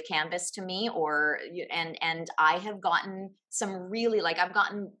when they've canvassed to me, and I have gotten some really, like, I've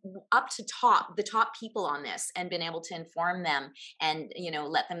gotten up to the top people on this and been able to inform them and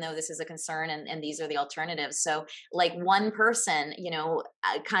let them know this is a concern, and these are the alternatives. So like one person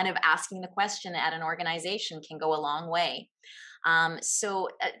kind of asking the question at an organization can go a long way.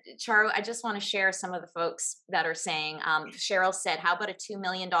 Charu, I just want to share some of the folks that are saying, Cheryl said, how about a $2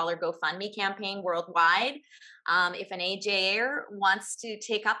 million GoFundMe campaign worldwide? If an AJR wants to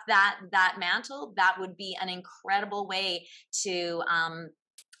take up that mantle, that would be an incredible way to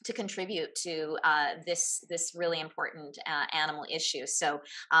contribute to this really important animal issue. So,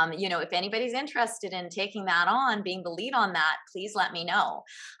 if anybody's interested in taking that on, being the lead on that, please let me know.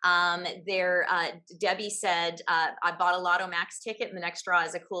 Debbie said, I bought a Lotto Max ticket and the next draw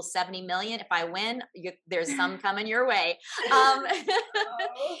is a cool 70 million. If I win, there's some coming your way.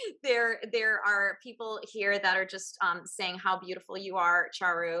 There are people here that are just saying how beautiful you are,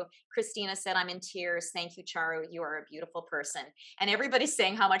 Charu. Christina said, I'm in tears. Thank you, Charu. You are a beautiful person. And everybody's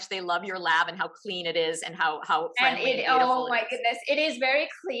saying how much they love your lab and how clean it is and how friendly and beautiful oh my goodness, it is very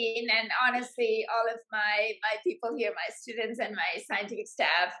clean. And honestly, all of my people here, my students and my scientific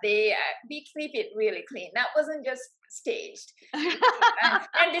staff, we keep it really clean. That wasn't just staged.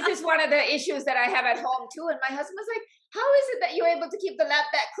 And this is one of the issues that I have at home too. And my husband was like, how is it that you're able to keep the lab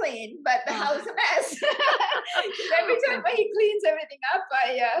that clean, but the house a mess? Every time he cleans everything up,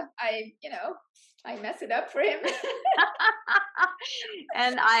 I mess it up for him.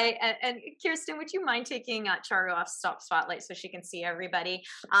 And Kirsten, would you mind taking Charu off spotlight so she can see everybody?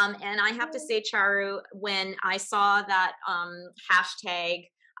 And I have to say, Charu, when I saw that hashtag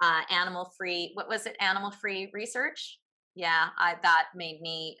animal free, what was it? Animal free research. Yeah, that made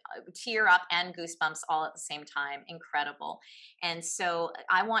me tear up and goosebumps all at the same time. Incredible. And so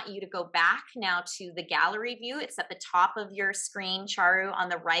I want you to go back now to the gallery view. It's at the top of your screen, Charu, on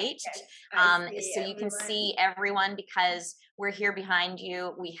the right. Yes, so you can see everyone because we're here behind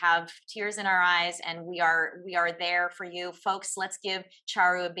you. We have tears in our eyes and we are there for you. Folks, let's give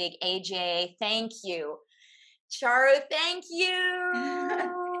Charu a big AJA. Thank you. Charu, thank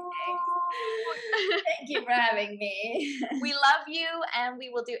you. Thank you for having me. We love you and we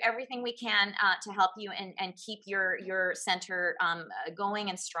will do everything we can to help you and keep your center going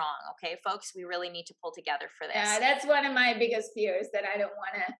and strong. Okay, folks, we really need to pull together for this. Yeah, that's one of my biggest fears, that I don't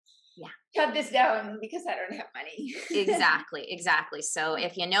want to shut this down because I don't have money. Exactly. So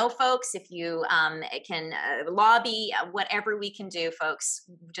if you know folks, if you can lobby, whatever we can do, folks,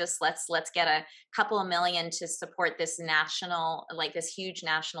 just let's get a couple of million to support this this huge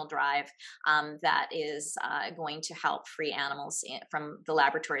national drive that is going to help free animals from the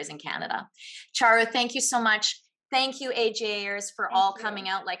laboratories in Canada. Charu, thank you so much. Thank you, AJers, for all coming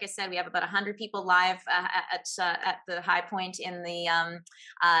out. Like I said, we have about 100 people live at the high point in the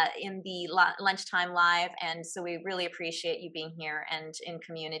lunchtime live, and so we really appreciate you being here and in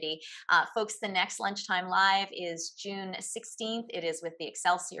community. Folks, the next lunchtime live is June 16th. It is with the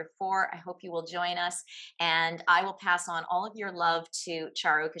Excelsior 4. I hope you will join us, and I will pass on all of your love to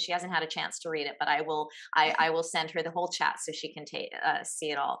Charu because she hasn't had a chance to read it, but I will send her the whole chat so she can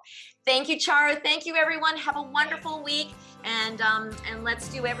see it all. Thank you, Charu. Thank you, everyone. Have a wonderful week, and let's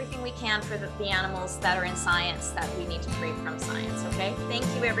do everything we can for the animals that are in science that we need to free from science, okay? Thank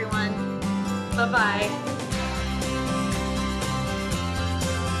you, everyone. Bye-bye.